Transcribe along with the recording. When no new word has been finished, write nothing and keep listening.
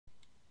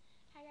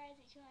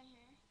to my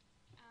hair.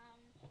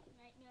 You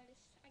might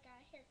notice I got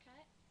a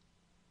haircut,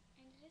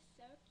 and it is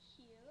so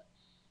cute.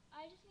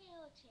 I just need a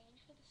little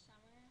change for the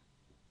summer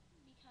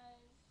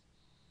because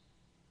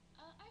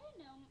I don't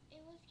know.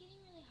 It was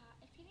getting really hot.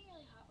 It's getting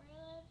really hot where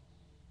I live,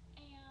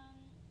 and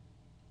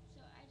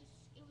so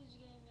it was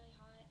getting really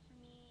hot for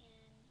me,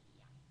 and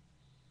yeah.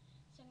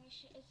 So I'm gonna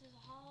this is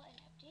a haul and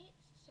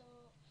updates. So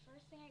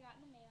first thing I got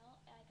in the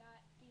mail, I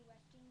got the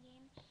Westing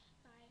Game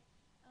by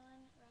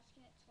Ellen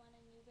Ruskin. It's won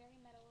a Newbery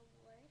Medal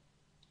Award,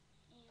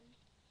 and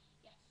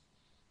yes,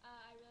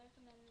 I really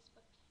recommend this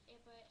book.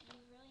 But you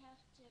really have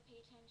to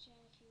pay attention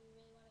if you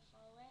really want to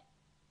follow it.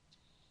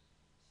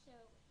 So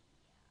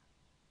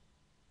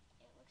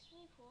yeah, it looks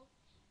really cool.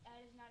 That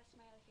is not a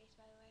smiley face,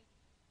 by the way.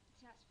 It's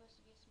not supposed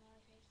to be a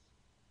smiley face.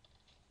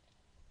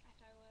 I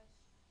thought it was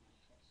when I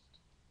first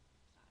saw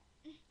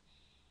it.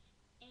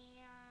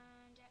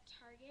 And at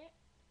Target,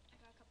 I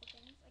got a couple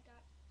things. I got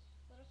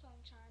a little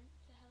phone charm.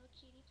 It's a Hello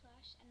Kitty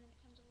plush, and then it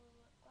comes with a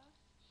little lip gloss.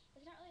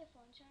 It's not really a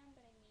phone charm,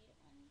 but I needed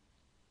one.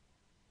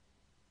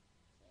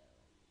 So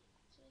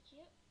yeah, it's really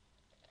cute.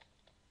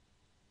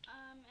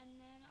 And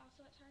then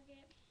also at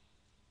Target,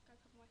 got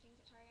a couple more things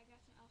at Target. I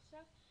got some e.l.f.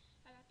 stuff.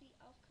 I got the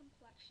e.l.f.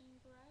 complexion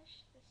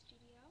brush, the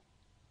Studio,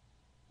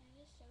 and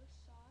it is so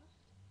soft.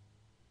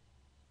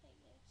 Like,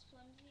 it's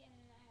flimsy, and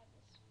then I have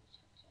this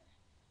protector.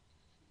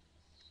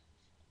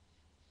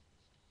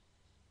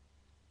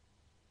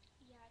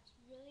 Yeah, it's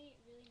really,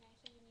 really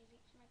nice. I've been using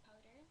it for my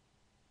powder.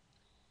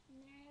 And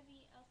then I have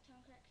the e.l.f.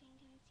 Tone Correcting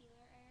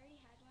Concealer. I already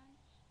had one,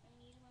 but I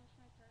needed one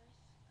for my purse.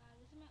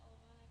 This is my old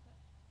one. I put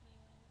my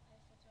one in the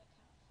purse. That's why it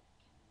kind of looks like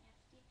kind of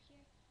nasty up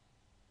here.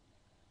 I'm not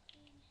going to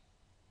clean.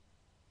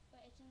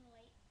 But it's in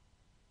light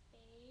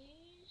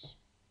beige.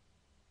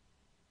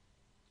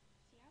 So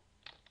yeah.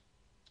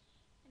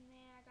 And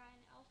then I got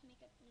an e.l.f.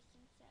 makeup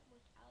misting set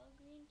with aloe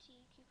green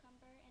tea,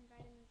 cucumber, and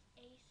vitamins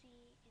A,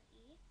 C, and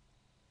E.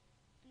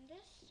 And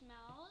this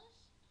smells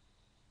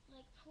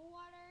like pool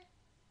water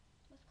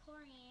with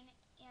chlorine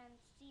and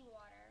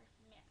seawater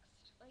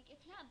mixed. Like,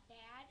 it's not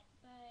bad,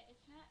 but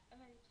it's not a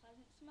very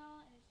pleasant smell,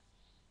 and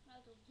it's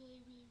not like a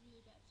really, really, really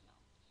bad smell.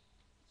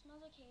 It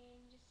smells okay,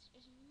 and just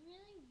it's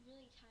really,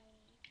 really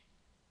tiny.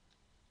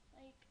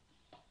 Like,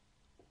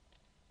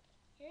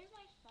 here's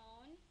my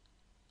phone,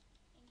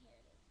 and here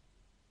it is.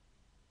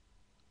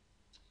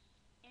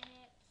 And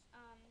it's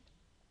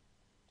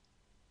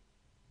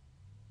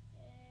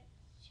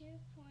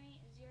 2.02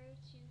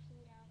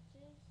 fluid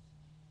ounces,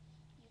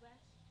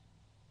 US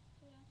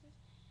fluid ounces.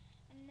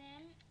 And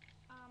then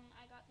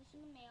I got this in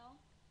the mail.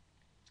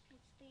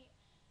 It's the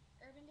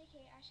Urban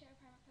Decay Eyeshadow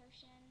Primer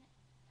Potion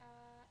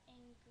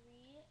in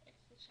Green.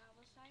 It's the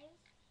travel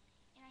size.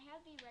 And I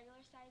have the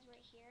regular size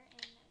right here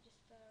and just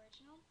the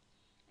original.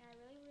 And I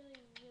really,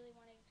 really, really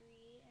wanted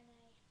green, and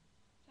I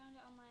found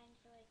it online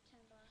for like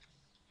 $10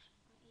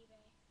 on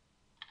eBay.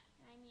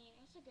 And I mean,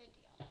 it's a good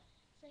deal.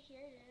 So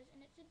here it is,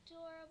 and it's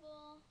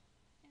adorable.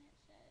 And it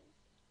says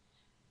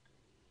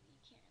green.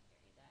 You can't really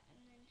read that.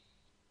 And then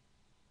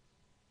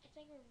it's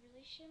like a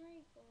really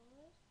shimmery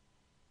gold.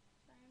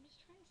 Sorry, I'm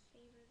just trying to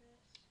savor this.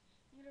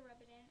 I'm gonna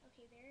rub it in.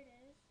 Okay, there it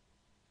is.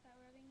 Is that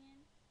rubbing in?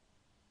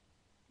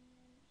 And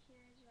then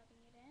here is rubbing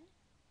it in.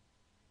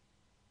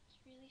 It's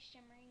really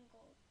shimmering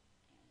gold.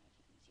 I don't know if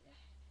you can see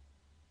that.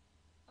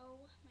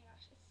 Oh my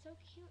gosh, it's so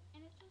cute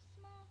and it's so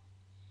small.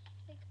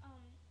 Like,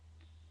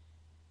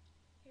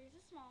 here's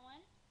a small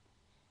one.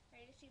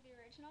 Ready to see the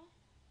original?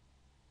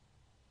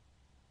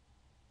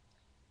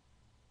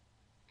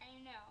 I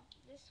know.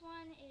 This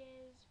one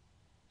is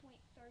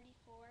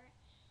 0.34,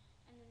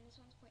 and then this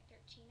one's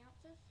 0.13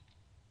 ounces.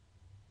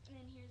 And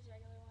then here's the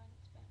regular one.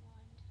 It's bent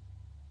wand.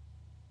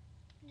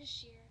 Just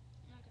sheer.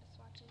 I'm not gonna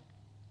swatch it.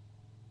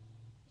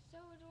 It's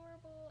so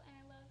adorable, and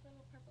I love the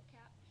little purple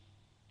cap.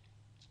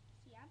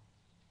 So yeah.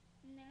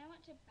 And then I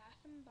went to Bath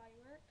and Body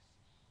Works,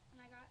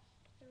 and I got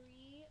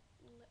 3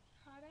 lip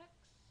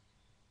products.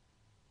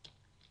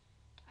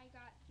 I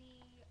got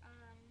the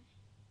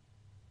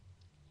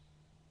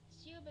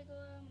Steel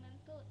Bigelow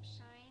Menthol Lip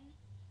Shine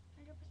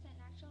 100%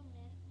 natural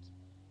mint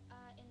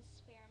in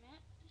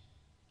Experiment,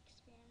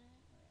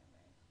 whatever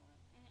I call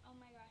it. And oh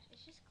my gosh,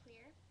 it's just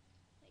clear.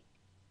 Like,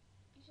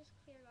 it's just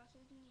clear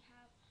glosses, and you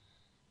have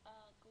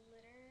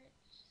glitter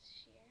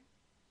sheer.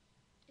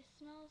 It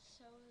smells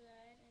so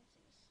good, and it's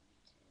in the sun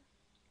too.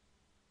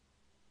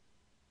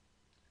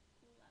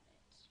 Love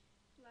it.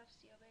 Love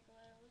Steel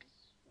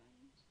Bigelow's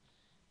ones.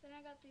 Then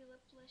I got the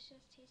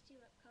Liplicious Tasty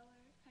Lip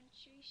Color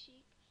Country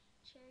Chic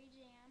Cherry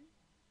Jam,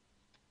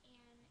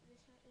 and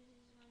this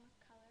is one with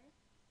color.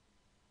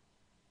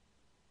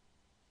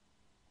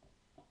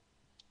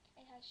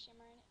 It has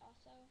shimmer in it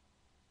also.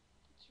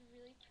 It's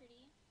really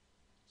pretty.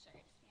 Sorry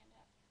to stand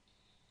up.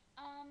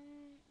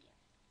 Yeah,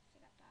 so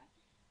I got that.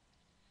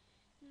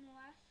 And the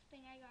last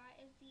thing I got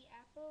is the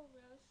Apple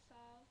Rose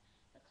Salve,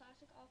 the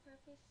classic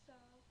all-purpose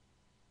salve,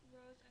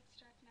 rose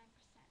extract 9%.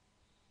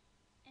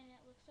 And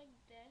it looks like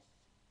this.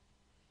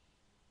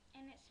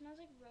 And it smells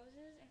like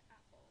roses and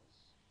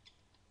apples.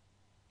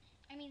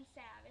 I mean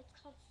salve. It's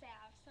called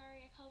salve.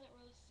 Sorry, I called it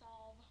rose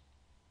salve.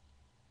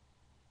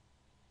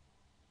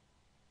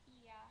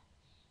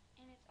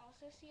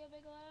 also see a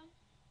big glow,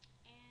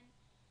 and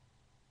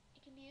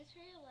it can be used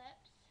for your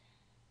lips,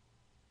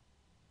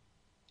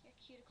 your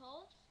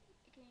cuticles.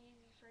 It can be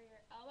used for your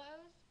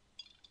elbows,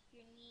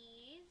 your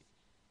knees,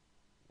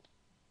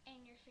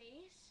 and your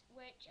face,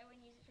 which I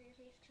wouldn't use it for your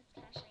face because it's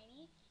kind of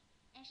shiny.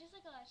 And it's just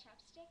like a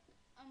chapstick,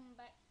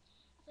 but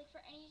it's like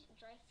for any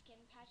dry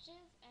skin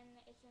patches, and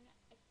it's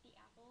the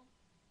apple.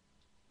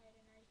 I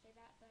didn't already say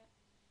that, but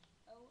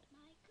oh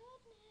my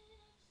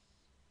goodness.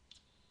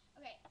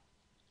 Okay,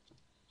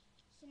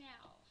 so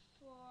now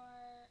for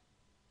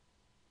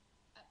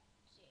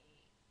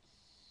updates.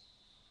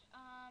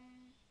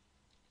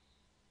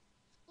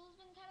 School's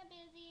been kind of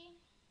busy,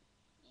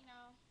 you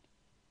know,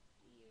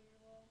 the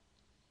usual.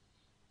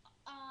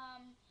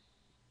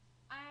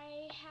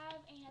 I have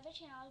another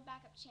channel, a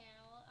backup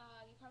channel.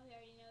 You probably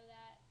already know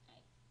that.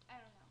 I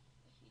don't know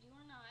if you do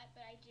or not,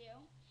 but I do.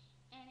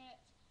 And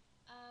it's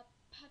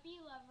Puppy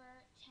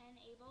Lover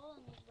 10 Able.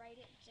 Let me write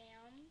it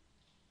down.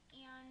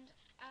 And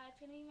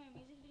it's going to be my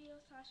music video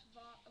slash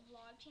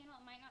vlog channel.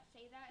 It might not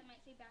say that. It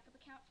might say backup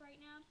account for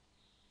right now.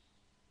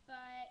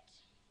 But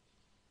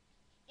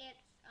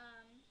it's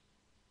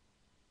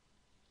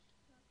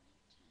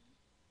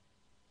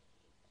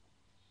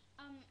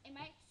it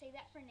might say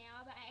that for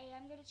now, but I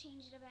am going to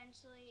change it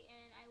eventually,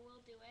 and I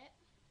will do it.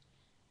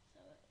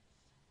 So it's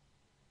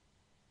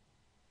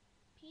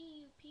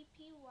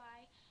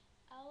PUPPYLOVER,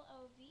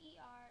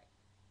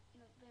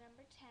 the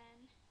number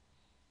 10,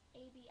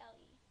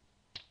 ABLE.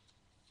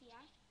 So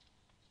yeah,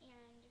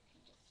 and you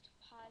can just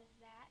pause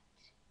that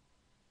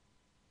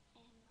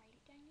and write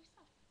it down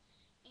yourself,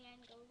 and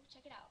go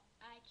check it out.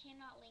 I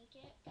cannot link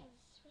it because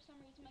for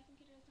some reason my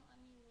computer doesn't let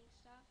me link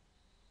stuff.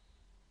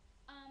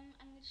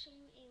 I'm going to show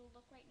you a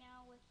look right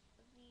now with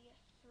the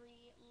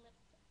 3 lip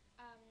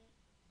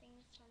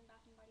things from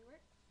Bath & Body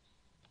Works.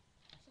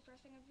 So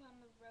first I'm going to put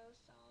on the Rose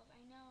Solve. I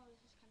know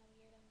this is kind of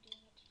weird. I'm doing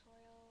a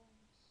tutorial and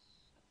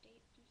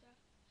updates and stuff.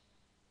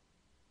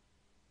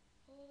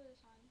 Pull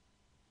this on.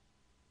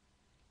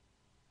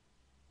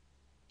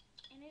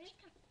 And it is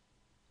kind of... Oh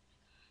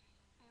my god.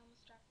 I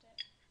almost dropped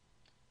it.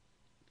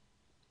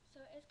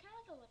 So it's kind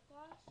of like a lip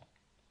gloss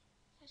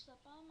slash lip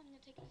balm. I'm going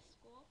to take it to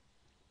school.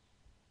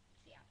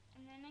 So yeah.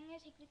 And then I'm going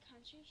to take the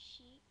Country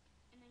Chic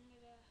and I'm going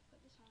to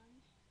put this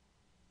on.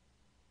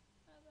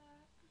 Like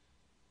that.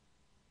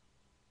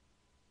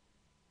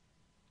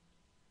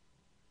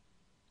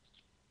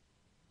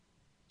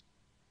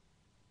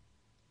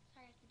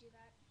 Sorry, I have to do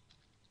that.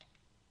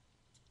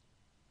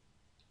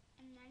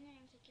 And then you're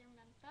going to take your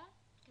Mentha,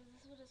 because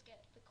this will just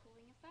get the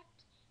cooling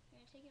effect.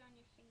 You're going to take it on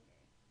your finger.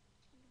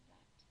 Look at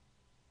that.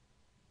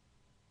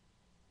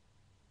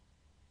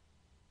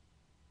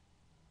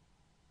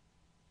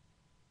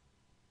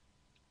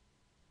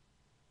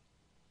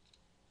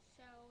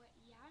 So,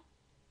 yeah.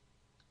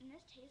 And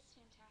this tastes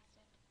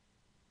fantastic.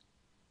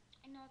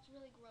 I know it's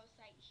really gross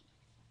that you should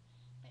mix that,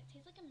 but it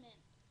tastes like a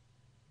mint.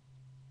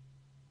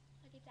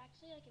 Like, it's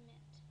actually like a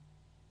mint.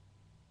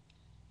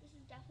 This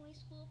is definitely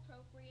school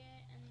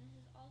appropriate, and this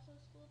is also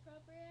school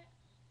appropriate.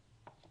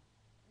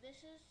 This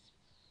is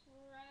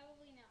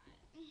probably not.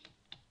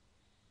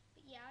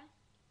 But yeah.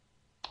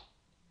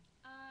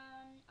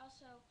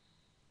 Also,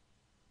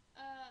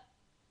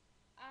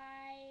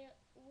 I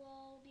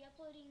will be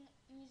uploading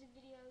music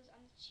videos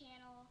on the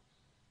channel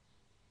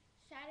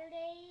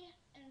Saturday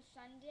and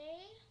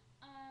Sunday.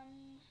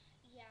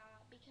 Yeah,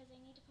 because I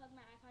need to plug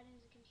my iPod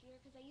into the computer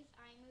because I use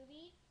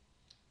iMovie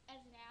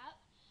as an app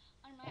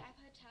on my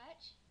iPod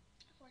Touch,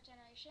 4th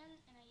generation,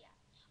 and yeah.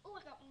 Oh,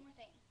 I got one more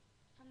thing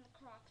from the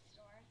Crocs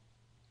store.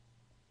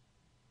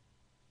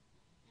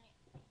 Right.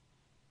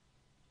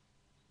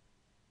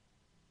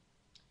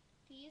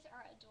 These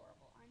are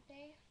adorable, aren't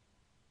they?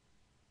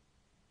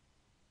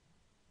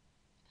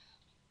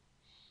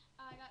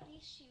 I got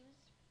these shoes.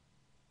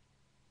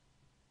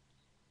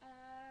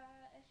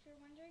 If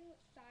you're wondering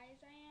what size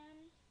I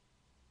am,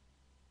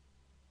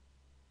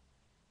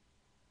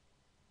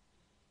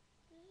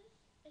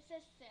 it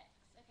says 6.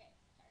 Okay,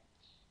 sorry.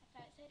 I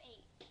thought it said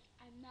 8.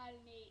 I'm not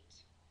an 8.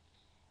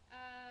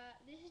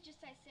 This is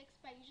just size 6,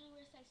 but I usually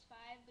wear size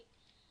 5,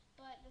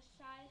 but the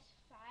size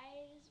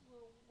 5s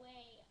were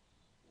way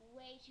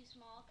too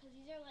small, because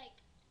these are like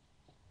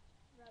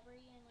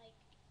rubbery and like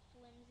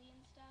flimsy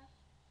and stuff.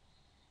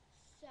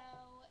 So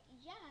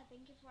yeah,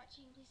 thank you for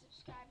watching. Please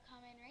subscribe,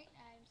 comment, rate.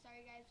 I'm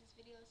sorry guys, this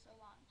video is so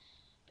long.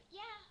 But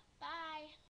yeah, bye!